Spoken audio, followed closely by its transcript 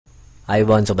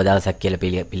අයබෝන් සුබ දවසක් කියලා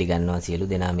පිළිගන්නවා සියලු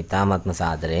දෙනාම ඉතාමත්ම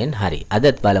සාදරයෙන්. හරි.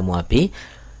 අදත් බලමු අපි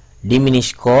Diminish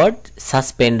chord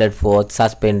suspended fourth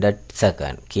suspended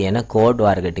second කියන chord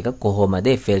වර්ග ටික කොහොමද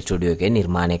FL Studio එකේ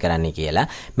නිර්මාණය කරන්නේ කියලා.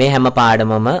 මේ හැම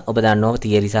පාඩමම ඔබ දන්නවා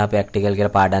theory සහ practical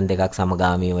කියලා පාඩම් දෙකක්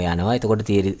සමගාමීව යනවා. එතකොට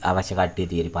theory අවශ්‍ය කට්ටිය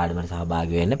theory පාඩමට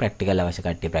සහභාගී වෙන්න, practical අවශ්‍ය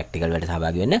කට්ටිය practical වලට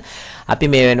සහභාගී වෙන්න.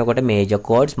 අපි මේ වෙනකොට major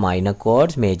chords, minor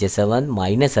chords, major 7th,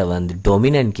 minor 7th,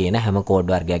 dominant කියන හැම chord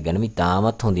වර්ගයක් ගැනම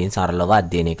ඉතාමත් හොඳින් සරලව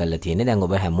අධ්‍යයනය කරලා තියෙන්නේ. දැන්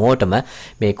ඔබ හැමෝටම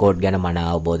මේ chord ගැන මන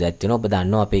අවබෝධයක් තියෙනවා. ඔබ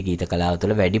දන්නවා අපේ ගීත කලාව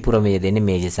තුළ වැඩිපුර මේ දෙන්නේ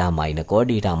මේජර් සහ මයිනර් කෝඩ්.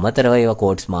 ඊට අමතරව ඒවා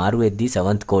කෝඩ්ස් මාරු වෙද්දී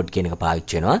 7th කෝඩ් කියන එක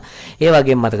පාවිච්චි වෙනවා. ඒ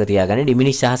වගේම මතක තියාගන්න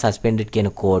ඩිමිනිෂ් සහ සස්පෙන්ඩඩ් කියන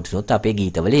කෝඩ්ස් උත් අපේ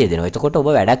ගීතවල යෙදෙනවා. එතකොට ඔබ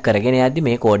වැඩක් කරගෙන යද්දී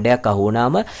මේ කෝඩ් එකක් අහු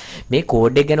වුණාම මේ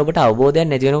කෝඩ් එක ගැන ඔබට අවබෝධයක්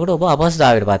නැති වෙනකොට ඔබ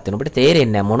අපහසුතාවයකටපත් වෙනවා. ඔබට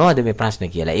තේරෙන්නේ නැහැ මොනවද මේ ප්‍රශ්න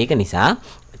කියලා. ඒක නිසා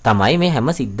තමයි මේ හැම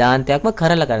සිද්ධාන්තයක්ම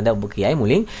කරලා කරන. දැන් ඔබ කියයි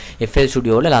මුලින් FL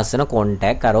Studio වල ලස්සන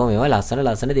කොන්ටැක්ට් කරෝ මේවා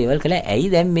ලස්සන දේවල් කළා.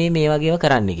 ඇයි දැන් මේ වගේව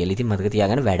කරන්නේ කියලා. ඉතින් මතක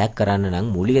තියාගන්න වැඩක් කරන්න නම්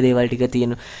මූලික දේවල් ටික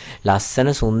තියෙන ලස්සන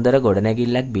සුන්දර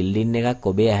ගොඩනැගිල්ලක් බිල්ඩින් එකක්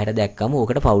ඔබේ ඇහැට දැක්කම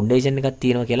ඕකට ෆවුන්ඩේෂන් එකක්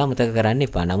තියෙනවා කියලා මතක කරන්න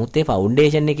එපා. නමුත් ඒ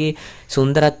ෆවුන්ඩේෂන් එකේ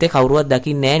සුන්දරත්වය කවුරුවත්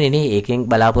දකින්නේ නැහැ නේ. ඒකෙන්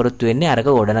බලාපොරොත්තු වෙන්නේ අරක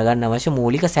ගොඩනගන්න අවශ්‍ය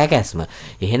මූලික සැකැස්ම.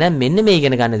 එහෙනම් මෙන්න මේ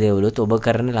ඉගෙන ගන්න දේවලුත් ඔබ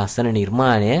කරන ලස්සන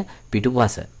නිර්මාණය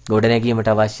පිටුපස ගොඩනැගීමට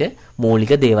අවශ්‍ය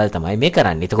මූලික දේවල් තමයි මේ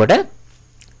කරන්නේ. එතකොට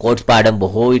කෝඩ්ස් පාඩම්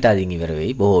බොහෝ විට අදින් ඉවර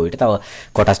වෙයි. බොහෝ විට තව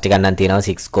කොටස් ටිකක් නම් තියෙනවා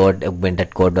 6 කෝඩ්,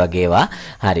 ඔග්මෙන්ටඩ් කෝඩ් වගේ ඒවා.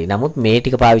 හරි. නමුත් මේ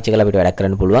ටික පාවිච්චි කරලා අපිට වැඩක්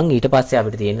කරන්න පුළුවන්. ඊට පස්සේ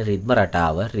අපිට තියෙන රිද්ම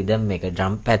රටාව, රිද්ම් එක,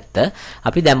 ඩ්‍රම් පැත්ත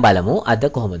අපි දැන් බලමු අද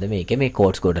කොහොමද මේකේ මේ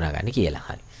කෝඩ්ස් ගොඩනගන්නේ කියලා.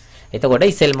 හරි. එතකොට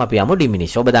ඉස්සෙල්ම අපි යමු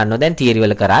ඩිමිනිෂ්. ඔබ දන්නවා දැන් තියරි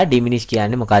වල කරා ඩිමිනිෂ්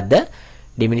කියන්නේ මොකද්ද?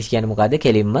 ඩිමිනිෂ් කියන්නේ මොකද්ද?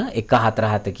 කෙලින්ම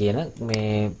 147 කියන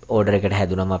මේ ඕඩර් එකට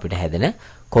හැදුනම අපිට හැදෙන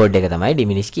කෝඩ් එක තමයි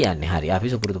ඩිමිනිෂ් කියන්නේ. හරි.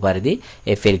 අපි සුපුරුදු පරිදි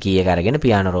FL කී එක අරගෙන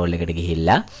පියානෝ රෝල් එකට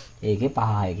ගිහිල්ලා ඒකේ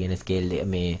 5 කියන ස්කේල්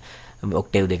මේ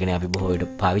ඔක්ටේව් දෙකනේ අපි බොහෝ විට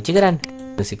පාවිච්චි කරන්නේ.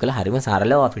 ම්යුසික් වල හරිම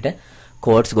සරලව අපිට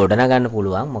කෝඩ්ස් ගොඩනගන්න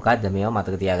පුළුවන්. මොකද්ද මේවා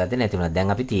මතක තියාගත්තේ නැති වුණා.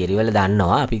 දැන් අපි තියරි වල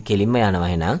දන්නවා. අපි කෙලින්ම යනවා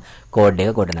එහෙනම් කෝඩ්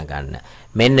එක ගොඩනගන්න.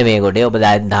 මෙන්න මේ ගොඩේ ඔබ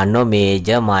දන්නවා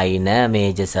මේජර්, මයිනර්,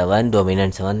 මේජර් 7,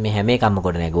 ඩොමිනන්ට් 7 මේ හැම එකක්ම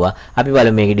කොට නැගුවා. අපි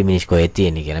බලමු මේකේ ඩිමිනිෂ් කොහෙද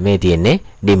තියෙන්නේ කියලා. මේ තියෙන්නේ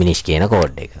ඩිමිනිෂ් කියන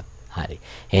කෝඩ් එක. හරි.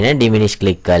 එහෙනම් ඩිමිනිෂ්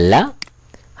ක්ලික් කළා.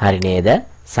 හරි නේද?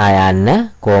 සයන්න,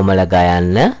 කොමල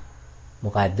ගයන්න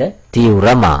මොකද්ද?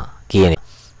 තීව්‍රමා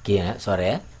කියන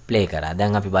ස්වරය ප්ලේ කරා.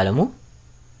 දැන් අපි බලමු.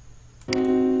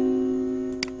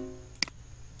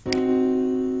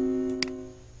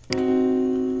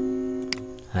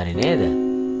 හරි නේද?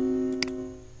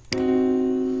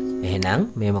 එහෙනම්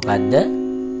මේ මොකද්ද?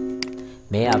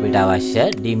 මේ අපිට අවශ්‍ය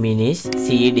ඩිමිනිෂ් C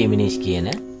ඩිමිනිෂ් කියන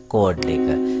කෝඩ් එක.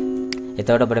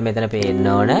 එතකොට අපිට මෙතන පේන්න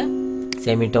ඕන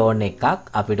සෙමිටෝන් එකක්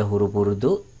අපිට හුරු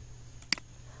පුරුදු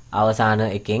අවසාන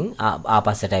එකෙන්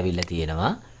ආපස්සට ඇවිල්ලා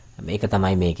තියෙනවා. මේක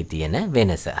තමයි මේකේ තියෙන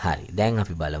වෙනස. හරි. දැන්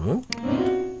අපි බලමු.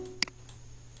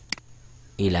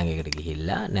 ඊළඟ එකට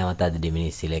ගිහිල්ලා නැවතත්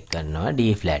ඩිමිනිෂ් සිලෙක්ට් කරනවා.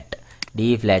 D flat.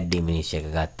 D flat diminish එක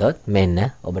ගත්තොත් මෙන්න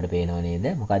ඔබට පේනව නේද?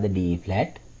 මොකද්ද D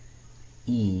flat,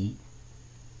 E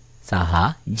සහ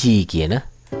G කියන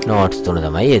notes තුන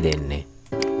තමයි යෙදෙන්නේ.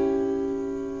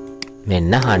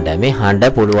 මෙන්න හඬ. මේ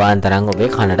හඬ පුළුවන් තරම් ඔබේ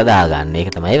කනට දාගන්න. ඒක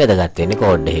තමයි වැදගත් වෙන්නේ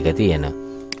කෝඩ් එකක තියෙන.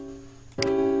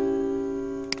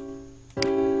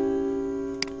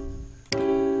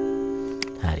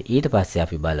 හරි. ඊට පස්සේ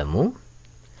අපි බලමු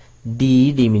D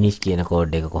diminish කියන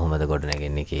කෝඩ් එක කොහොමද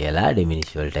ගොඩනගන්නේ කියලා.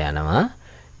 diminish වලට යනවා.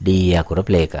 D අකුර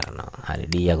ප්ලේ කරනවා. හරි.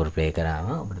 D අකුර ප්ලේ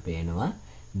කරාම අපිට පේනවා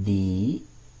D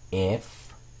F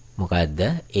මොකද්ද?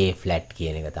 A flat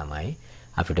කියන එක තමයි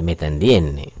අපිට මෙතනදී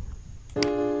එන්නේ.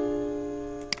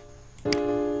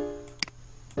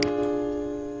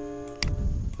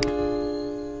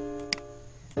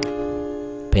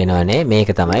 පේනවනේ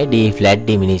මේක තමයි D flat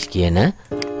diminish කියන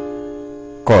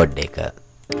කෝඩ් එක.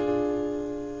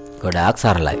 ගොඩාක්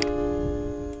සරලයි.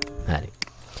 හරි.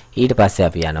 ඊට පස්සේ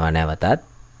අපි යනවා නැවතත්.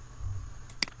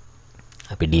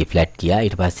 අපි D flat කියා.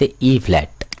 ඊට පස්සේ E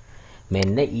flat.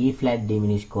 මෙන්න E flat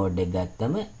diminish කෝඩ් එක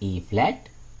ගත්තම E flat,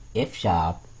 F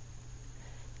sharp,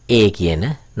 A කියන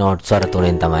නෝට් ස්වර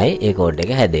තුනෙන් තමයි ඒ කෝඩ්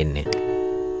එක හැදෙන්නේ.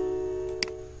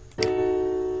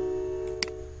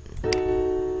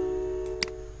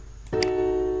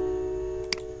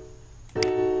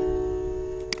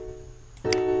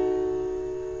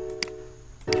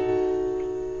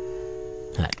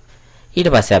 ඊට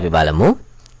පස්සේ අපි බලමු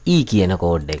E කියන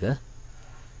කෝඩ් එක.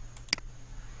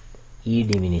 E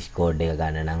diminish කෝඩ් එක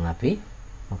ගන්න නම් අපි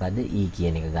මොකද්ද E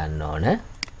කියන එක ගන්න ඕන.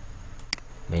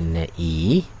 මෙන්න E.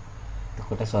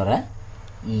 එතකොට ස්වර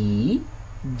E,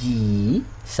 G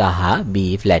සහ B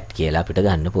flat කියලා අපිට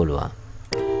ගන්න පුළුවන්.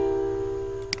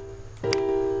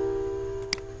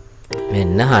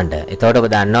 මෙන්න හඬ. එතකොට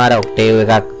ඔබ දන්නවා අර ඔක්ටේව්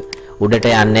එකක් උඩට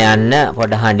යන්න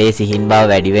පොඩ හඬේ සිහින් බව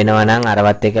වැඩි වෙනවා නම්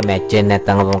අරවත් එක මැච් වෙන්නේ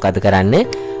නැත්නම් ඔබ මොකද කරන්නේ?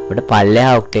 ඔබට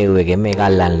පල්ලෙහා ඔක්ටේව් එකෙන් මේක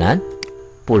අල්ලන්නත්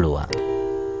පුළුවන්.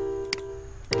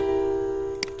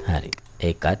 හරි.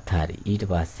 ඒකත් හරි. ඊට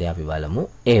පස්සේ අපි බලමු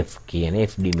F කියන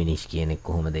F diminish කියන එක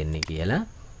කොහොමද දෙන්නේ කියලා.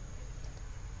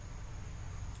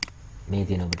 මේ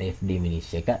තියෙන ඔබට F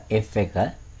diminish එක F එක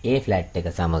A flat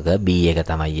එක සමග B එක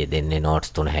තමයි දෙන්නේ notes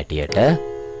 3 හැටියට.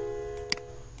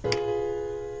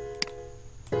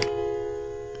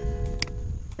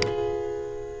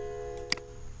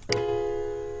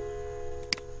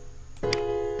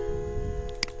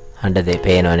 හඬ දෙ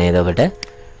පේනව නේද ඔබට?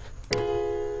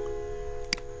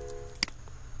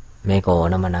 මේක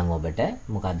ඕනම නම් ඔබට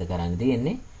මොකද්ද කරන්න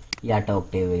තියෙන්නේ? යට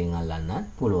ඔක්ටේව් එකෙන්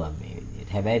අල්ලන්නත් පුළුවන් මේ විදිහට.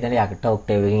 හැබැයි එතන යට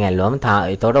ඔක්ටේව් එකෙන් ඇල්ලුවම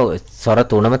එතකොට ස්වර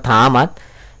තුනම තාමත්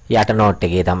යට නෝට්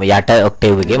එකේ තමයි යට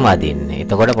ඔක්ටේව් එකෙන් වදින්නේ.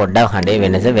 එතකොට පොඩ්ඩක් හඬේ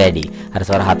වෙනස වැඩි. අර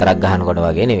ස්වර හතරක් ගහනකොට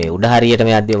වගේ නෙවෙයි. උඩ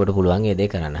හරියටම යද්දී ඔබට පුළුවන් ඒ දේ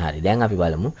කරන්න. හරි. දැන් අපි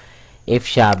බලමු F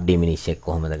sharp diminish එක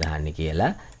කොහොමද ගහන්නේ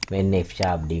කියලා. මෙන්න F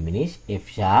sharp diminish F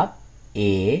sharp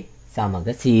A සමග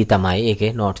C තමයි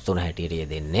ඒකේ notes 3 හැටියට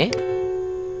දෙන්නේ.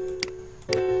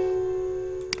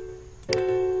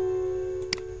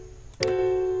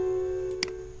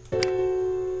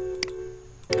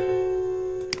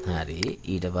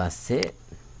 ඊට පස්සේ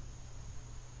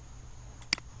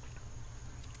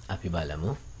අපි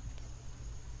බලමු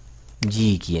G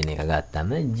කියන එක ගත්තම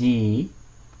G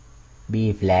B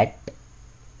flat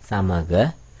සමග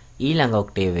ඊළඟ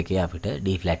ඔක්ටේව් එකේ අපිට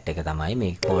D flat එක තමයි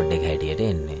මේ කෝඩ් එක හැටියට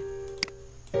එන්නේ.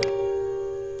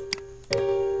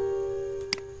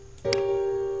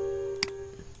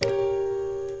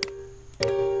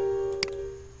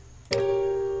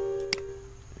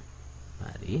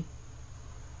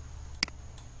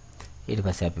 ඊට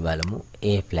පස්සේ අපි බලමු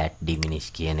A flat diminish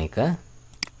කියන එක.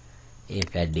 A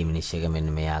flat diminish එක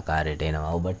මෙන්න මේ ආකාරයට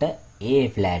එනවා. ඔබට A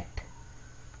flat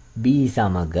B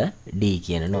සමග D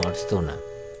කියන notes 3.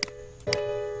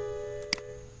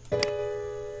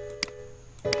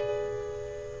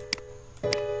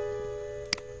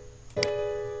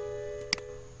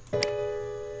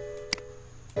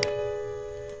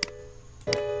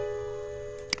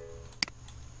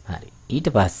 හරි.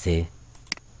 ඊට පස්සේ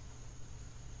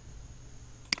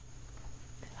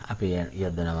අපි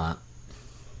යොදනවා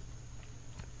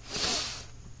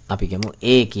අපි කියමු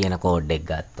A කියන කෝඩ් එක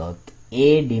ගත්තොත් A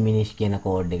diminish කියන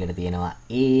කෝඩ් එකට තියෙනවා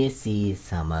AC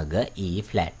සමග E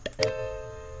flat.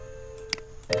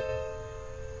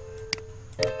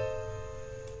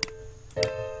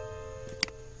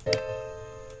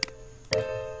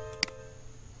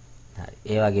 හරි.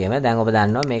 ඒ වගේම දැන් ඔබ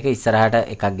දන්නවා මේක ඉස්සරහට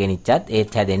එකක් ගෙනිච්චත්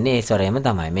ඒත් හැදෙන්නේ ඒ ස්වරයම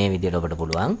තමයි. මේ විදිහට ඔබට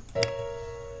පුළුවන්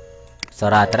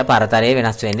ස්වර අතර පරතරය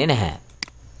වෙනස් වෙන්නේ නැහැ.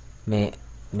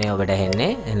 මේ ඔබට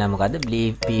ඇහෙන්නේ එහෙනම් මොකද්ද?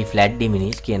 B flat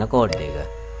diminish කියන කෝඩ් එක.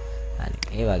 හරි.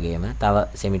 ඒ වගේම තව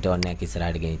සෙමිටෝන් එකක්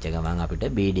ඉස්සරහට ගෙනිච්ච ගමන් අපිට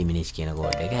B diminish කියන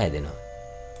කෝඩ් එක හැදෙනවා.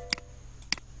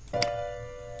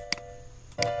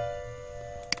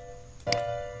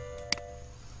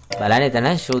 බලන්න එතන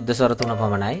ශුද්ධ ස්වර තුන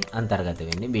පමණයි අන්තර්ගත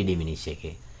වෙන්නේ B diminish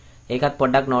එකේ. ඒකත්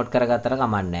පොඩ්ඩක් නෝට් කරගත්තට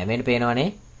කමක් නැහැ. මේක පේනවනේ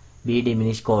B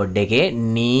diminish කෝඩ් එකේ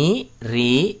නී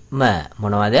රී ම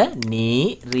මොනවද? නී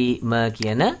රී ම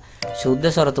කියන ශුද්ධ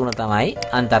ස්වර තුන තමයි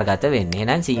අන්තර්ගත වෙන්නේ.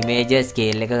 එහෙනම් C major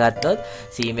scale එක ගත්තොත්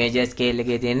C major scale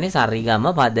එකේ තියෙන්නේ සරිගම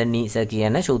පද නිස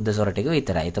කියන ශුද්ධ ස්වර ටික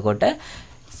විතරයි. එතකොට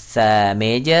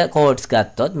major chords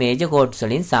ගත්තොත් major chords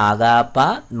වලින්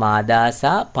සාගාපා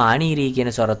මාදාසා පාණීරී කියන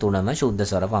ස්වර තුනම ශුද්ධ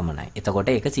ස්වර පමණයි.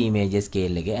 එතකොට ඒක C major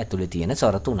scale එකේ ඇතුලේ තියෙන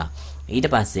ස්වර තුනක්. ඊට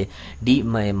පස්සේ D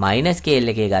minor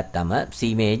scale එකේ ගත්තම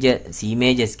C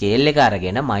major scale එක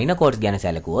අරගෙන minor chords ගැන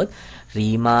සැලකුවොත්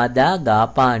රීමාදා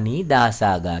ගාපානී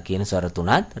දාසාගා කියන ස්වර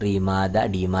තුනත් රීමාදා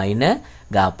D minor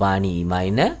ගාපානී E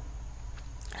minor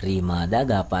රීමාදා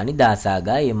ගාපානි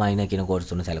දාසාගා ඒ මයිනර් කියන කෝඩ්ස්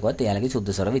තුන සැලකුවත් එයාලගේ සුද්ධ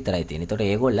ස්වර විතරයි තියෙන්නේ. ඒතකොට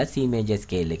ඒගොල්ලෝ C major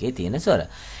scale එකේ තියෙන ස්වර.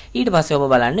 ඊට පස්සේ ඔබ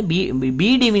බලන්න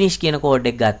B diminish කියන කෝඩ්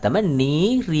එක ගත්තම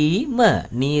නී රීම.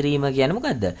 නී රීම කියන්නේ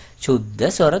මොකද්ද? සුද්ධ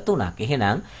ස්වර තුනක්.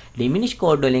 එහෙනම් diminish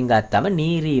කෝඩ් වලින් ගත්තම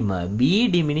නී රීම. B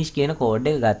diminish කියන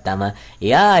කෝඩ් එක ගත්තම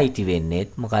එයා අයිති වෙන්නේ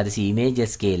මොකද්ද? C major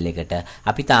scale එකට.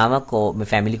 අපි තාම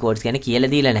family chords ගැන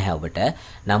කියලා දීලා නැහැ ඔබට.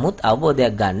 නමුත්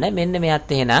අවබෝධයක් ගන්න මෙන්න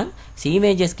මෙයත් එහෙනම් C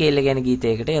major scale එක ගැන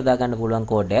ගීතයකට යොදා ගන්න පුළුවන්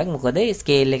කෝඩ් එකක්. මොකද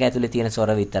ස්කේල් එක ඇතුලේ තියෙන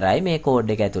ස්වර විතරයි මේ කෝඩ්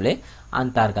එක ඇතුලේ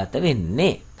අන්තර්ගත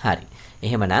වෙන්නේ. හරි.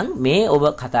 එහෙමනම් මේ ඔබ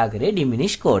කතා කරේ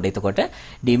diminish chord. එතකොට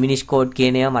diminish chord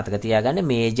කියන ඒවා මතක තියාගන්න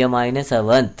major minor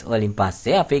seventh වලින්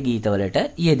පස්සේ අපේ ගීතවලට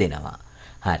යෙදෙනවා.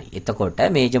 හරි. එතකොට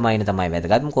මේජර් මයිනර් තමයි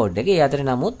වැදගත්ම කෝඩ් එක. ඒ අතර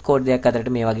නමුත් කෝඩ් දෙකක් අතරට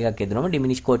මේ වගේ එකක් යෙදුනම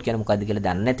ඩිමිනිෂ් කෝඩ් කියන්නේ මොකක්ද කියලා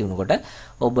දන්නේ නැති වුණකොට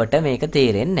ඔබට මේක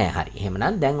තේරෙන්නේ නැහැ. හරි.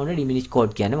 එහෙමනම් දැන් ඔන්න ඩිමිනිෂ්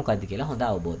කෝඩ් කියන්නේ මොකක්ද කියලා හොඳ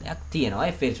අවබෝධයක් තියෙනවා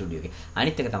FL Studio එකේ.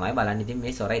 අනිත් එක තමයි බලන්න ඉතින්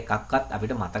මේ සොර එකක්වත්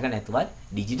අපිට මතක නැතුවත්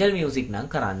ඩිජිටල් මියුසික් නම්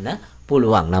කරන්න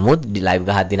පුළුවන්. නමුත් ලයිව්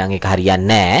ගහද්දී නම් ඒක හරියන්නේ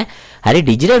නැහැ. හරි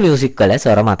ඩිජිටල් මියුසික් වල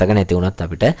සොර මතක නැති වුණොත්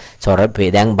අපිට සොර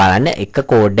දැන් බලන්න එක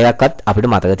කෝඩ් එකක්වත්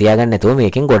අපිට මතක තියාගන්න නැතුව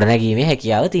මේකෙන් ගොඩනැගීමේ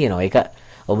හැකියාව තියෙනවා. ඒක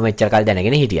ඔබ මෙච්චර කාලෙ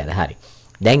දැනගෙන හිටියද? හරි.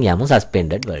 දැන් යමු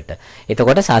suspended වලට.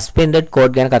 එතකොට suspended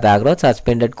code ගැන කතා කරොත්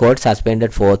suspended code,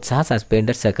 suspended fourth සහ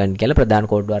suspended second කියලා ප්‍රධාන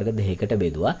කෝඩ් වර්ග දෙකකට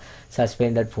බෙදුවා.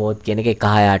 suspended fourth කියන එක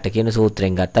 1/6 කියන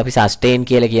සූත්‍රයෙන් ගත්තා. අපි sustain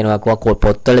කියලා කියනවා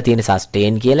පොත්වල තියෙන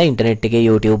sustain කියලා, ඉන්ටර්නෙට් එකේ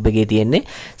YouTube එකේ තියෙන්නේ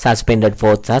suspended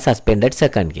fourth සහ suspended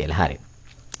second කියලා. හරි.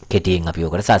 කෙටියෙන් අපි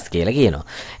ඔකට සස් කියලා කියනවා.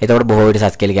 එතකොට බොහෝ විට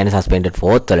සස් කියලා කියන්නේ suspended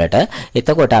fourth වලට.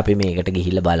 එතකොට අපි මේකට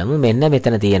ගිහිල්ලා බලමු. මෙන්න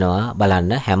මෙතන තියෙනවා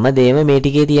බලන්න හැමදේම මේ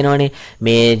ටිකේ තියෙනවනේ.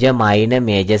 major, minor,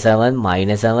 major 7,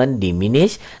 minor 7,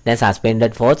 diminish, දැන්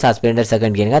suspended fourth, suspended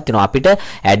second කියන එකක් තියෙනවා. අපිට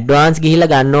advance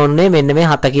ගිහිල්ලා ගන්න ඕනේ මෙන්න මේ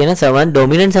 7 කියන 7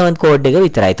 dominant 7 code එක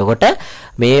විතරයි. එතකොට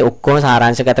මේ ඔක්කොම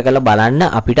සාරාංශගත කරලා බලන්න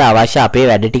අපිට අවශ්‍ය අපේ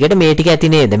වැඩ ටිකට මේ ටික ඇති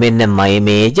නේද? මෙන්න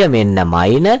major, මෙන්න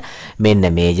minor, මෙන්න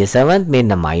major 7,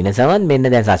 මෙන්න minor 7,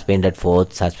 මෙන්න දැන් suspended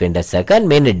fourth, suspended second,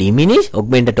 මෙන්න diminish,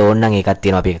 augmented tone නම් එකක්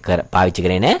තියෙනවා අපි පාවිච්චි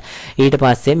කරේ නෑ. ඊට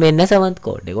පස්සේ මෙන්න 7th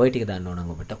code එක. ওই ටික දන්න ඕන නම්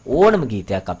ඔබට ඕනම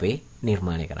ගීතයක් අපේ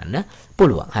නිර්මාණය කරන්න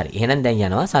පුළුවන්. හරි. එහෙනම් දැන්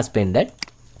යනවා suspended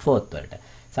fourth වලට.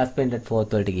 suspended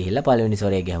fourth වලට ගිහිල්ලා පළවෙනි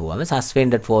ස්වරය ගැහුවම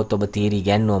suspended fourth ඔබ තීරි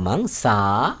ගැන්නුවා මං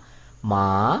සා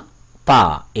මා පා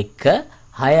 1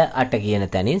 6 8 කියන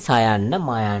තැනින් සයන්න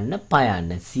මයන්න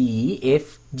පයන්න C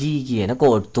F G කියන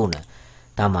කෝඩ් තුන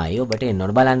තමයි ඔබට එන්න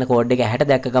ඕන. බලන්න කෝඩ් එක 60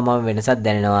 දැක්ක ගමම වෙනසක්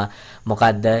දැනෙනවා.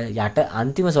 මොකද්ද? යට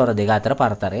අන්තිම ස්වර දෙක අතර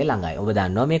පරතරය ළඟයි. ඔබ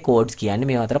දන්නවා මේ කෝඩ්ස් කියන්නේ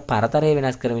මේ අතර පරතරය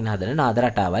වෙනස් කරමින් හදන නාද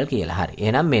රටාවල් කියලා. හරි.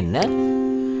 එහෙනම්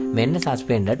මෙන්න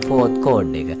suspended fourth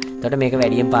code එක. එතකොට මේක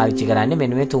වැඩියෙන් පාවිච්චි කරන්නේ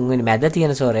මෙන්න මේ තුන්වෙනි මැද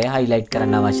තියෙන ස්වරය highlight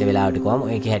කරන්න අවශ්‍ය වෙලාවට කොහොම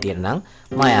ඒකේ හැටියට නම්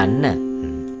මයන්න.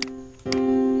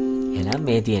 එහෙනම්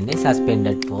මේ තියෙන්නේ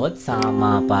suspended fourth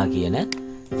සාමාපා කියන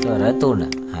ස්වර තුන.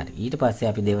 හරි. ඊට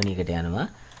පස්සේ අපි දෙවෙනි එකට යනවා.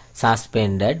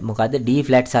 suspended මොකද්ද? D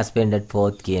flat suspended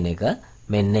fourth කියන එක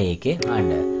මෙන්න ඒකේ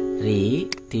අඬ රි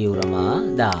තීව්‍රමා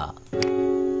දා.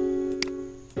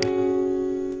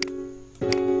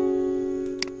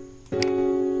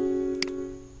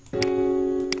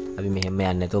 අපි මෙහෙම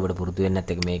යන්නේ නැතුව ඔබට පුරුදු වෙන්න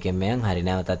නැත් එක මේකෙන් මයන් හරි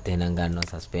නැවතත් එහෙනම්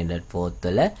ගන්නවා suspended fourth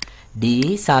වල D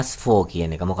sus 4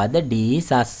 කියන එක. මොකද්ද? D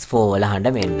sus 4 වල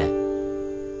හඬ මෙන්න.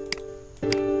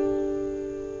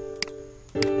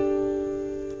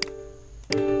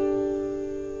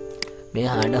 මේ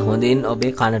හඬ හොඳින්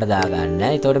ඔබේ කනට දාගන්න.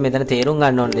 එතකොට මෙතන තේරුම්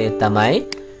ගන්න ඕන දේ තමයි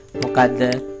මොකද්ද?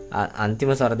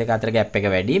 අන්තිම ස්වර දෙක අතර ગેප් එක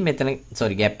වැඩි. මෙතන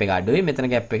ગેප් එක අඩුයි.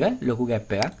 මෙතන ગેප් එක ලොකු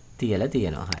ગેප් එකක් තියලා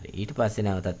තියෙනවා. හරි. ඊට පස්සේ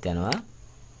නැවතත් යනවා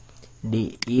D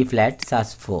E flat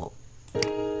sus 4.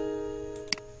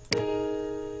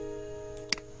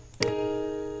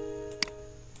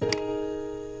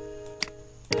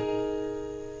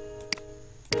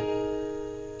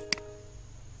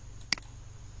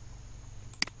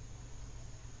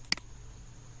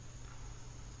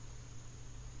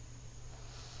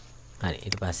 හරි.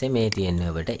 ඊට පස්සේ මේ තියෙන්නේ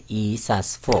ඔබට E sus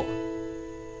 4.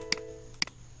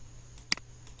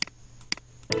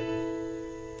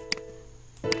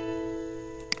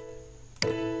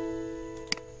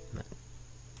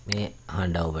 මේ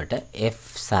හඬ ඔබට F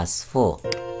sus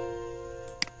 4.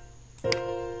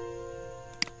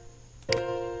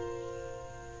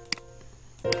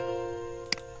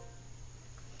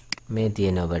 මේ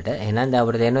තියෙන ඔබට එහෙනම් දැන්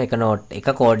ඔබට තේරෙනවා එක නෝට් එක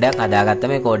කෝඩ් එකක් හදාගත්ත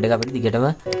මේ කෝඩ් එක අපිට දිගටම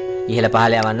ඉහළ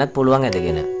පහළ යවන්නත් පුළුවන්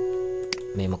ඇදගෙන.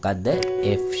 මේ මොකද්ද?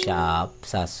 F sharp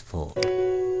sus 4.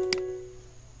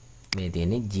 මේ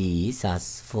තියෙන්නේ G sus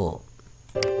 4.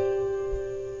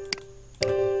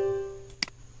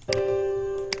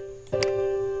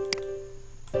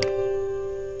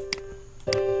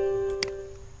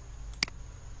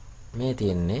 මේ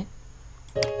තියෙන්නේ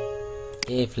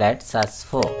A flat sus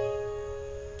 4.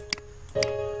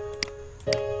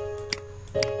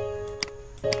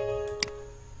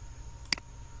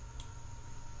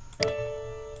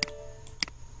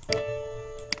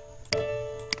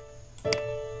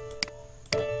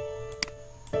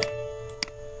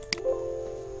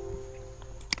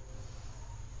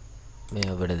 මේ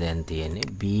ඔබට දැන් තියෙන්නේ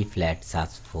B flat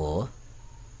sus 4.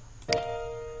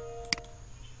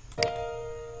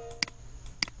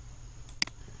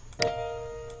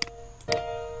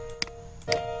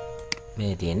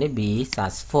 මේ තියෙන්නේ B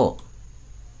sus 4.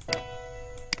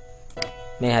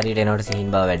 මේ හරියට එනකොට සිහින්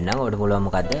බව වැඩි නම් ඔබට පුළුවන්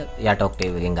මොකද්ද යට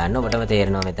ඔක්ටේව් එකෙන් ගන්න. ඔබටම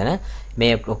තේරෙනවා මෙතන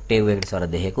මේ ඔක්ටේව් එකට ස්වර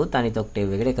දෙකකුත් අනිත්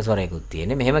ඔක්ටේව් එකට එක ස්වරයකුත්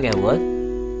තියෙන්නේ. මෙහෙම ගැව්වොත්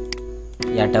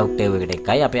යට ඔක්ටේව් එකට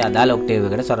එකයි අපේ අදාළ ඔක්ටේව්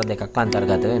එකට ස්වර දෙකක්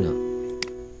අන්තර්ගත වෙනවා.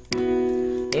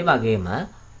 ඒ වගේම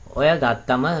ඔය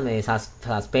ගත්තම මේ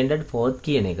suspended fourth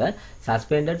කියන එක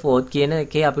suspended fourth කියන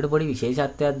එකේ අපිට පොඩි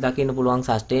විශේෂත්වයක් දකින්න පුළුවන්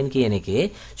sustain කියන එකේ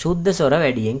සුද්ධ ස්වර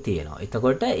වැඩියෙන් තියෙනවා.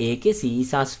 එතකොට ඒකේ C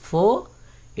sus4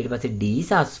 ඊට පස්සේ D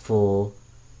sus4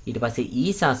 ඊට පස්සේ E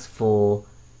sus4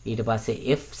 ඊට පස්සේ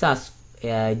F sus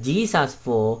G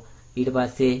sus4 ඊට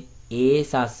පස්සේ A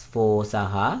sus4 සහ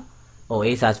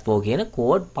A sus4 කියන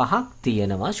කෝඩ් පහක්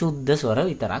තියෙනවා සුද්ධ ස්වර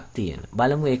විතරක් තියෙන.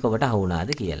 බලමු ඒක ඔබට අහු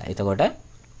වුණාද කියලා. එතකොට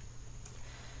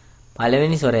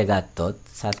පළවෙනි ස්වරය ගත්තොත්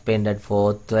suspended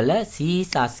fourth වල C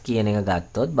sus කියන එක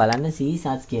ගත්තොත් බලන්න C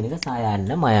sus කියන එක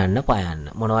සයන්න මයන්න පයන්න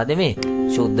මොනවද මේ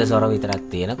සුද්ධ ස්වර විතරක්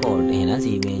තියෙන කෝඩ්. එහෙනම් C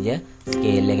major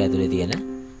scale එක ඇතුලේ තියෙන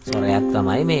ස්වරයක්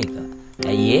තමයි මේක.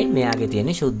 ඇයි ඒ මෙයාගේ තියෙන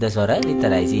සුද්ධ ස්වර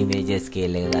විතරයි. C major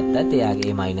scale එක ගත්තත්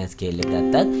එයාගේ A minor scale එක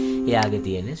ගත්තත් එයාගේ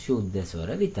තියෙන සුද්ධ ස්වර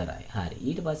විතරයි. හරි.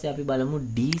 ඊට පස්සේ අපි බලමු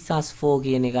D sus4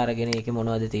 කියන එක අරගෙන ඒකේ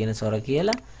මොනවද තියෙන ස්වර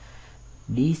කියලා.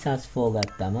 D sus4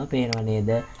 ගත්තම පේනව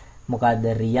නේද? මොකද්ද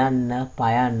රියන්න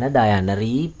පයන්න දයන්න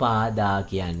රී පාදා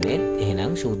කියන්නේ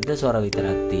එහෙනම් සුද්ධ ස්වර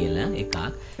විතරක් තියෙන එකක්.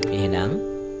 එහෙනම්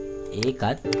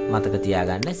ඒකත් මතක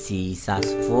තියාගන්න C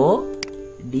sus4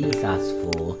 D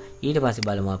sus4 ඊට පස්සේ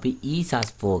බලමු අපි E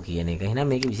sus4 කියන එක. එහෙනම්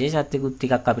මේකේ විශේෂත්වයකුත්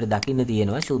ටිකක් අපිට දකින්න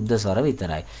තියෙනවා සුද්ධ ස්වර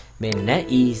විතරයි. මෙන්න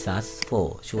E sus4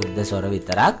 සුද්ධ ස්වර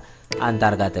විතරක්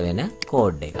අන්තර්ගත වෙන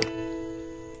කෝඩ් එක.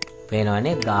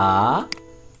 පේනවනේ ගා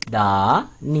දා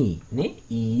නී නේ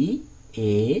E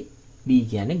A B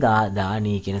කියන්නේ ගා දා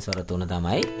නී කියන ස්වර තුන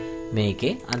තමයි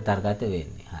මේකේ අන්තර්ගත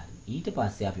වෙන්නේ. හරි. ඊට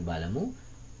පස්සේ අපි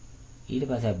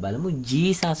බලමු G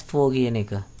sus4 කියන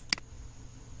එක.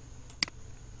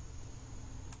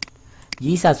 G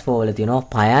sus4 වල තියෙනවා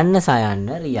පයන්න සයන්න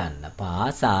රියන්න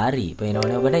පාසාරි.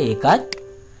 පේනවනේ ඔබට ඒකත්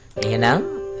එහෙනම්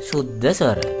සුද්ධ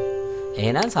ස්වර.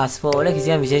 එහෙනම් sus4 වල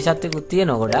කිසියම් විශේෂත්වයකුත්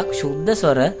තියෙනවා. ගොඩක් සුද්ධ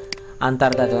ස්වර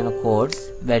අන්තර්ගත වෙන කෝඩ්ස්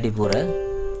වැඩිපුර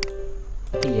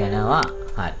තියෙනවා.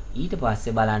 හරි. ඊට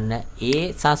පස්සේ බලන්න A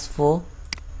sus4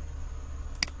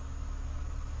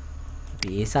 අපි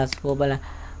A sus4 බලන්න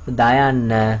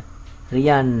දයන්න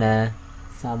රියන්න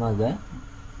සමග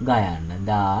ගයන්න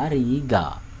දා රී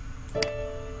ගා.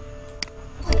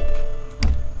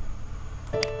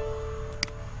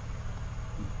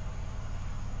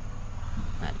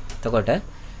 හරි. එතකොට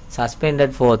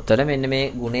suspended fourth වල මෙන්න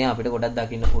මේ ගුණය අපිට ගොඩක්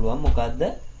දකින්න පුළුවන්. මොකද්ද?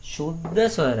 සුද්ධ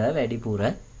ස්වර වැඩිපුර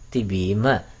තිබීම.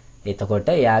 එතකොට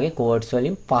එයාගේ කෝඩ්ස්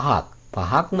වලින්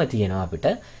පහක්ම තියෙනවා අපිට.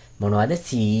 මොනවද? C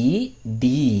D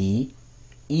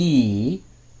E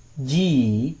G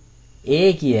A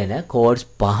කියන කෝඩ්ස්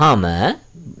පහම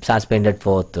suspended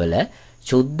fourth වල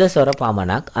සුද්ධ ස්වර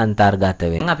පමණක් අන්තර්ගත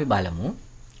වෙන. අපි බලමු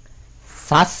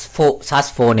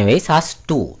sus4 නෙවෙයි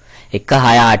sus2 1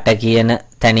 6 8 කියන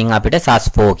තැනින් අපිට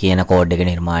sus4 කියන කෝඩ් එක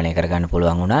නිර්මාණය කරගන්න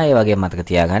පුළුවන් වුණා. ඒ වගේම මතක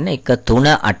තියාගන්න 1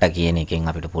 3 8 කියන එකෙන්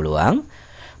අපිට පුළුවන්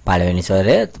පළවෙනි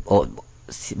ස්වරය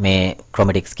මේ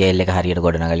chromatic scale එක හරියට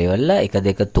ගොඩනගලා ඉවරලා 1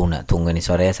 2 3 තුන්වෙනි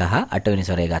ස්වරය සහ 8 වෙනි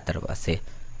ස්වරය ගත්තට පස්සේ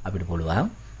අපිට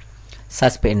පුළුවන්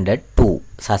suspended 2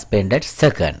 suspended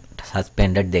second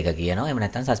suspended 2 කියනවා. එහෙම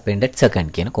නැත්නම් suspended second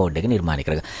කියන කෝඩ් එක නිර්මාණය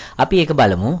කරගන්න. අපි ඒක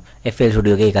බලමු FL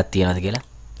Studio එකේ එකක් තියෙනවද කියලා.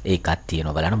 ඒකක්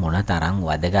තියෙනවා. බලන්න මොන තරම්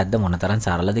වැදගත්ද මොන තරම්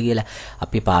සරලද කියලා.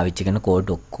 අපි පාවිච්චි කරන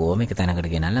කෝඩ් ඔක්කොම එක තැනකට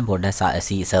ගෙනල්ලා පොඩ්ඩක්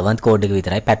seventh කෝඩ් එක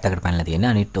විතරයි පැත්තකට පැනලා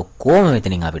තියෙන්නේ. අනිත් ඔක්කොම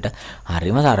මෙතනින් අපිට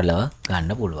හරිම සරලව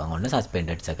ගන්න පුළුවන්. ඔන්න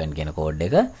suspended second කියන කෝඩ්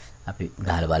එක අපි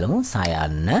ගහලා බලමු.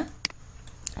 සයන්න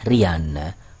රියන්න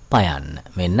පයන්න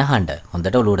මෙන්න හඬ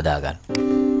හොඳට ඔලුවට දාගන්න.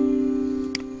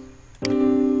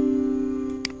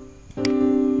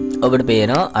 ඔබට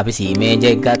පේනවා අපි C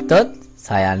major එක ගත්තොත්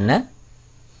සයන්න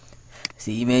C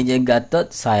major එක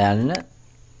ගත්තොත් සයන්න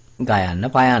ගයන්න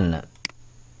පයන්න.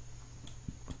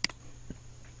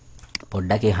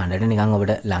 පොඩ්ඩක් ඒ හඬට නිකන්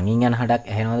ඔබට ළඟින් යන හඬක්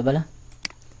ඇහෙනවද බලන්න.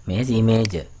 මේ C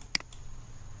major.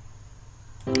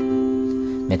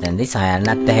 මෙතනදී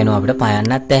සයන්නත් ඇහෙනවා අපිට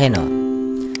පයන්නත් ඇහෙනවා.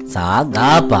 සා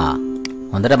ගාපා.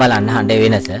 හොඳට බලන්න හඬේ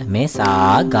වෙනස. මේ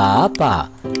සා ගාපා.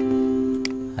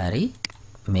 හරි.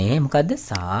 මේ මොකද්ද?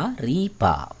 සා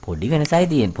රීපා. පොඩි වෙනසයි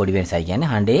තියෙන්නේ. පොඩි වෙනසයි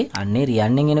කියන්නේ හඬේ අන්නේ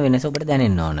රියන්නෙන් එන වෙනස ඔබට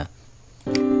දැනෙන්න ඕන.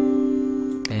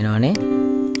 පේනවනේ?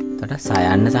 එතකොට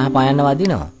සයන්න සහ පයන්න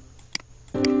වදිනවා.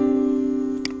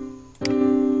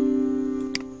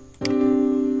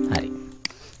 හරි.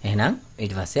 එහෙනම්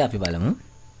ඊට පස්සේ අපි බලමු.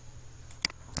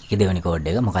 ඊට දෙවෙනි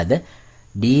කෝඩ් එක මොකද්ද?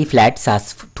 D flat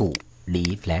sus2. D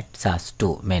flat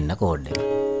sus2 මෙන්න කෝඩ් එක.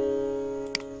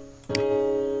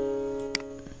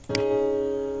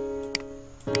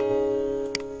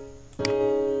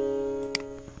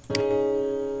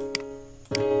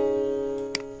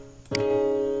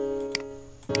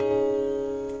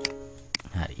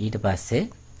 ඊට පස්සේ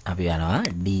අපි යනවා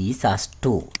D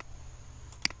sus2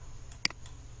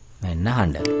 මෙන්න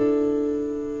හඬ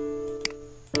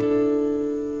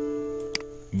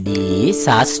D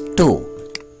sus2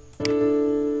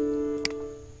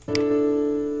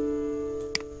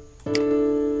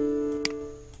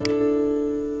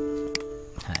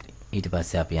 හරි ඊට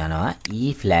පස්සේ අපි යනවා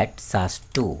E flat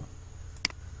sus2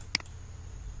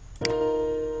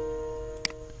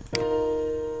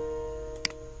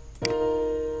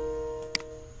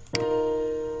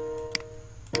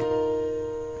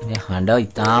 හඬ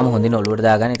ඉතාලම හොඳින් ඔලුවට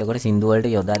දාගන්න. එතකොට සින්දු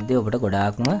වලට යොදද්දී ඔබට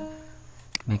ගොඩාක්ම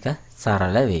මේක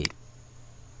සරල වෙයි.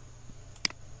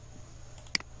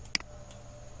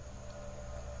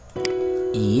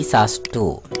 E sus2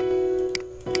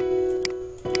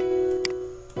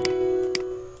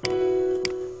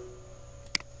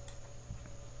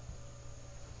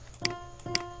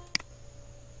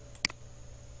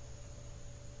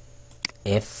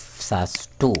 F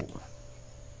sus2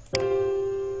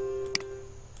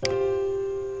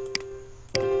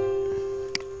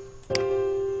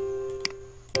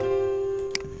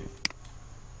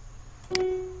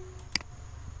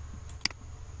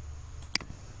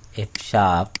 F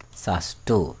sharp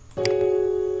sus2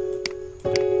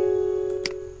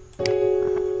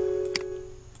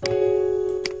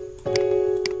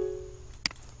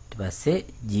 ඊට පස්සේ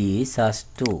G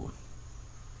sus2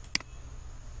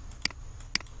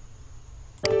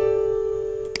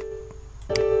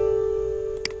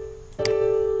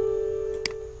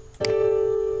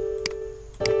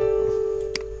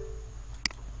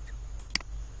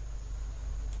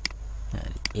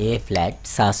 A flat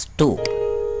sus2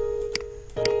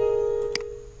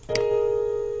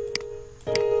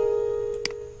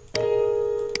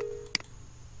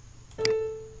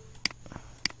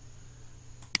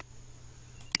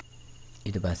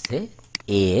 ඊට පස්සේ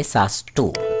A sus2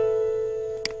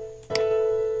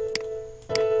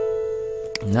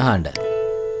 නහඬ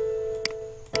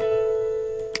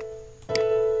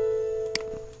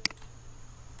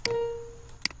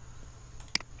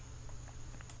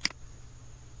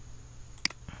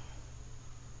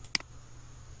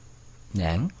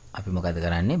දැන් අපි මොකද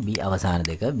කරන්නේ B අවසාන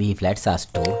දෙක B flat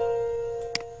sus2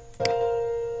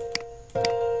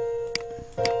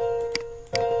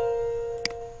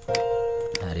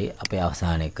 අපේ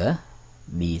අවසාන එක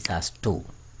B sus2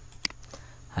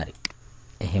 හරි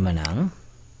එහෙමනම්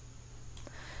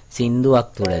සින්දුවක්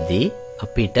තුලදී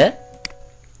අපිට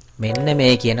මෙන්න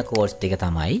මේ කියන කෝඩ්ස් ටික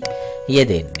තමයි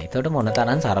යෙදෙන්නේ. එතකොට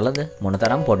මොනතරම් සරලද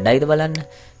මොනතරම් පොඩ්ඩයිද බලන්න.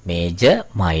 Major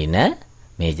minor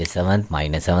major 7th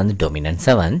minor 7th dominant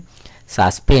 7th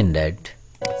suspended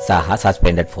සහ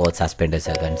suspended 4th suspended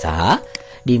 2nd සහ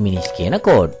diminish කියන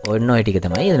කෝඩ්. ඔන්න ඔය ටික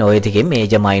තමයි. ඔය ටිකෙන්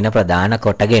major minor ප්‍රධාන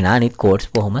කොටගෙන අනිත් කෝඩ්ස්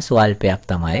බොහොම ස්වල්පයක්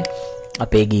තමයි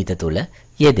අපේ ගීත තුල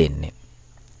යෙදෙන්නේ.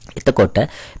 එතකොට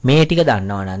මේ ටික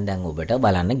දන්නවා නම් දැන් ඔබට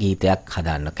බලන්න ගීතයක්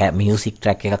හදන්න, මියුසික්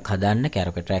ට්‍රැක් එකක් හදන්න,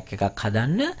 කැරොකේ ට්‍රැක් එකක්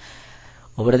හදන්න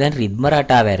ඔබට දැන් රිද්ම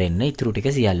රටාව වැරෙන්න ඉතුරු ටික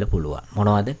සියල්ල පුළුවන්.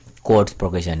 මොනවද? කෝඩ්ස්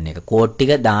ප්‍රොග්‍රෙෂන් එක. කෝඩ්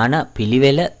ටික දාන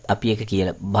පිළිවෙල අපි එක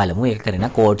කියලා බලමු. ඒක කරන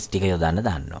කෝඩ්ස් ටික යොදන්න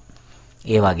දන්නවා.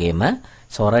 ඒ වගේම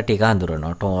ස්වර ටික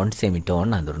අඳුරනවා. Tone,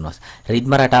 semitone අඳුරනවා.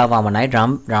 රිද්ම රටාව වමනයි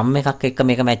ඩ්‍රම් එකක් එක්ක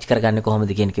මේක මැච් කරගන්නේ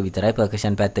කොහොමද කියන එක විතරයි,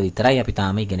 පර්කෂන් පැත්ත විතරයි අපි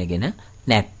තාම ඉගෙනගෙන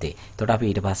නැත්තේ. එතකොට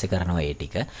අපි ඊට පස්සේ කරනවා ඒ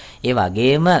ටික. ඒ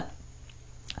වගේම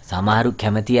සමහරු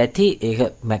කැමති ඇති ඒක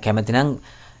කැමති නම්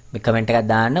මේ කමෙන්ට් එකක්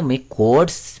දාන්න මේ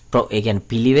කෝඩ්ස් ඒ කියන්නේ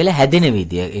පිළිවෙල හැදෙන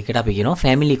විදිය. ඒකට අපි කියනවා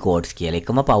ෆැමිලි කෝඩ්ස් කියලා.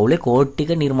 එකම පවුලේ කෝඩ්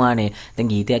ටික නිර්මාණය. දැන්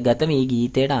ගීතයක් ගත්තම මේ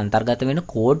ගීතයට අන්තර්ගත වෙන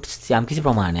කෝඩ්ස් යම්කිසි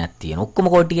ප්‍රමාණයක් තියෙනවා. ඔක්කොම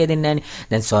කෝඩ් ටික දෙන්නේ නැහැනේ.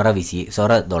 දැන් ස්වර 20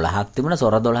 ස්වර 12ක් තිබුණා.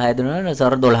 ස්වර 12 හැදුණා.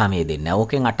 ස්වර 12ම දෙන්නේ නැහැ.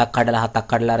 ඕකෙන් 8ක් කඩලා 7ක්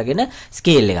කඩලා අරගෙන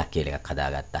ස්කේල් එකක් කියලා එකක්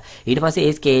හදාගත්තා. ඊට පස්සේ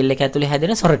ඒ ස්කේල් එක ඇතුලේ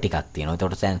හැදෙන ස්වර ටිකක් තියෙනවා.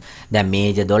 ඒතකොට දැන්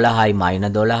major 12යි minor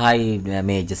 12යි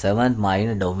major 7th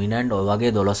minor dominant ඔය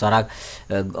වගේ 12 ස්වරක්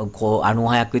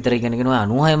 96ක් විතර ඉගෙනගෙන ඔය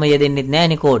 96ම යෙදෙන්නෙත්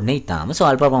නැහැනේ කෝඩ් නේ. ඊටාම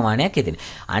ස්වල්ප ප්‍රමාණයක් යෙදෙන්නේ.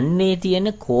 අන්නේ තියෙන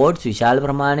කෝඩ්ස් විශාල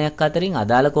ප්‍රමාණයක් අතරින්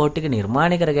අදාළ කෝඩ් ටික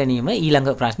නිර්මාණය කර ගැනීම ඊළඟ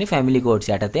ප්‍රශ්නේ ෆැමිලි කෝඩ්ස්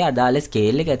යටතේ අදාළ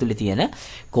ස්කේල් එක ඇතුලේ තියෙන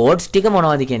කෝඩ්ස් ටික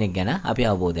මොනවද කියන එක ගැන අපි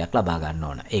අවබෝධයක් ලබා ගන්න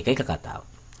ඕන. ඒක එක කතාව.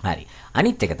 හරි.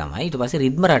 අනිත් එක තමයි ඊට පස්සේ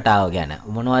රිද්ම රටාව ගැන.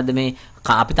 මොනවද මේ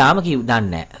අපි තාම දන්නේ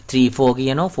නැහැ. 3 4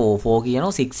 කියනවා, 4 4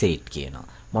 කියනවා, 6 8 කියනවා.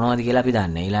 මොනවද කියලා අපි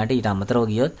දන්නේ නැහැ. ඊළඟට ඊට අමතරව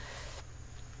ගියොත්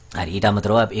හරි ඊට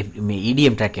අමතරව මේ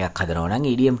EDM ට්‍රැක් එකක් හදනවා නම්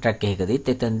EDM ට්‍රැක් එකකදීත්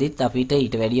එතනදීත් අපිට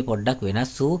ඊට වැඩිය පොඩ්ඩක්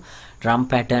වෙනස් වූ drum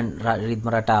pattern රිද්ම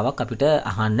රටාවක් අපිට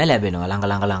අහන්න ලැබෙනවා.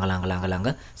 ළඟ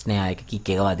ස්නේහයක කික්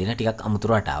එක වදින ටිකක් අමුතු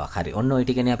රටාවක්. හරි. ඔන්න ওই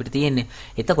ටිකනේ අපිට තියෙන්නේ.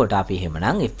 එතකොට අපි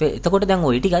එහෙමනම් එතකොට දැන්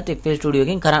ওই ටිකත් FL Studio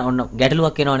එකෙන් කරන් ඔන්න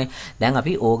ගැටලුවක් එනවනේ. දැන්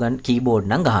අපි ඕගන් කීබෝඩ්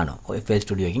නම් ගහනවා. ඔය FL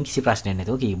Studio එකෙන් කිසි ප්‍රශ්නයක්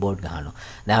නැතුව කීබෝඩ් ගහනවා.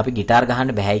 දැන් අපි ගිටාර්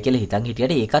ගහන්න බෑයි කියලා හිතන්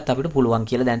හිටියට ඒකත් අපිට පුළුවන්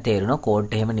කියලා දැන් තේරෙනවා.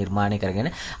 කෝඩ් එහෙම නිර්මාණය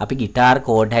කරගෙන අපි ගිටාර්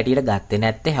කෝඩ් හැටියට ගත්තේ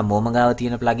නැත්තේ හැමෝම ගාව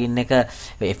තියෙන ප්ලගින් එක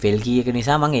FL key එක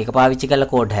නිසා මම ඒක පාවිච්චි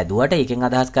කරලා කෝඩ් හැදුවට ඒකෙන්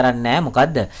අදහස් කරන්නේ නැහැ.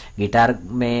 මොකද්ද? ගිටාර්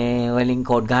මේ වලින්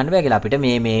කෝඩ් ගහන්න බෑ කියලා අපිට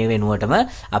මේ වෙනුවටම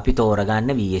අපි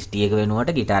තෝරගන්න VST එක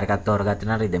වෙනුවට ගිටාර් එකක් තෝරගත්තා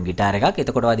නම් රිද්ම් ගිටාර් එකක්.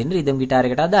 එතකොට වදින්න රිද්ම් ගිටාර්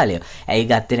එකට අදාළයි. ඇයි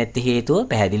ගත්තේ නැත්තේ හේතුව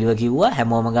පැහැදිලිව කිව්වා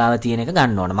හැමෝම ගාව තියෙන එක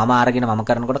ගන්න ඕන. මම අරගෙන මම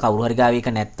කරනකොට කවුරු හරි ගාව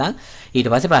එක නැත්තම්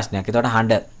ඊට පස්සේ ප්‍රශ්නයක්. එතකොට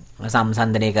හඬ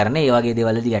සම්සන්දනය කරන ඒ වගේ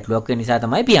දේවල් වලදී ගැටලුවක් වෙන නිසා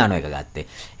තමයි පියානෝ එක ගත්තේ.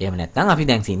 එහෙම නැත්නම් අපි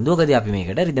දැන් සින්දුවකදී අපි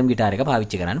මේකට රිද්ම් ගිටාර් එක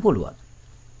පාවිච්චි කරන්න පුළුවන්.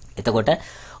 එතකොට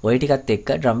ওই ටිකත් එක්ක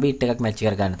ඩ්‍රම් බීට් එකක් මැච්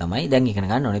කර ගන්න තමයි දැන් ඉගෙන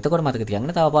ගන්න ඕනේ. එතකොට මතක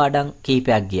තියාගන්න තව පාඩම්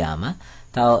කීපයක් ගියාම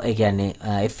තව ඒ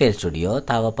කියන්නේ FL Studio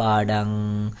තව පාඩම්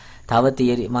තව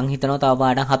තියරි මං හිතනවා තව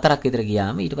පාඩම් 4ක් විතර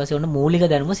ගියාම ඊට පස්සේ ඔන්න මූලික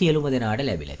දැනුම සියලුම දෙනාට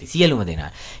ලැබිලා ඇති. සියලුම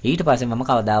දෙනාට. ඊට පස්සේ මම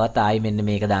කවදාවත් ආයි මෙන්න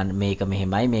මේක දාන්න මේක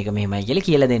මෙහෙමයි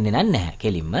කියලා දෙන්නේ නැහැ.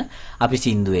 කෙලින්ම අපි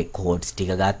සින්දුවේ කෝඩ්ස්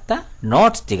ටික ගත්තා,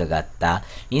 නෝට්ස් ටික ගත්තා,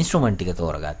 ඉන්ස්ට්‍රුමන්ට් ටික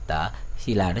තෝරගත්තා.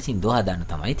 ශීලාට සින්දුව හදන්න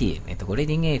තමයි තියෙන්නේ. එතකොට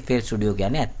ඉතින් මේ FL Studio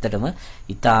කියන්නේ ඇත්තටම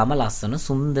ඊටාම ලස්සන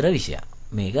සුන්දර විෂයක්.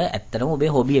 මේක ඇත්තටම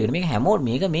ඔබේ හොබි එකට මේක හැමෝම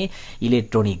මේක මේ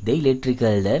ඉලෙක්ට්‍රොනික්ද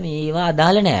ඉලෙක්ට්‍රිකල්ද මේවා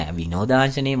අදාළ නෑ.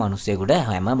 විනෝදාංශනේ මිනිස්සෙකුට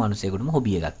හැම මිනිස්සෙකුටම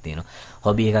හොබි එකක් තියෙනවා.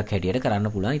 හොබි එකක් හැටියට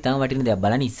කරන්න පුළුවන්. ඊටම වටින දෙයක්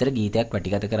බලන්න ඉස්සර ගීතයක්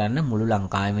ප්‍රතිගත කරන්න මුළු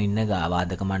ලංකාවෙම ඉන්න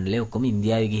වාදක මණ්ඩලය ඔක්කොම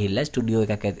ඉන්දියාවේ ගිහිල්ලා ස්ටුඩියෝ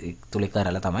එකක් තුල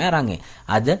කරලා තමයි අරන්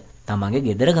අද තමන්ගේ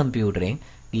ගෙදර කම්පියුටරෙන්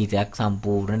ගීතයක්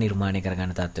සම්පූර්ණ නිර්මාණය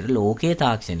කරගන්න තත්ත්වයට ලෝකයේ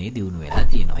තාක්ෂණයේ දියුණු වෙලා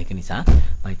තියෙනවා. ඒක නිසා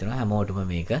මම හිතනවා හැමෝටම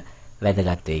මේක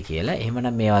වැදගත් වෙයි කියලා.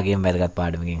 එහෙමනම් මේ වගේම වැදගත්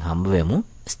පාඩමකින් හම්බ වෙමු.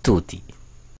 ස්තුතියි.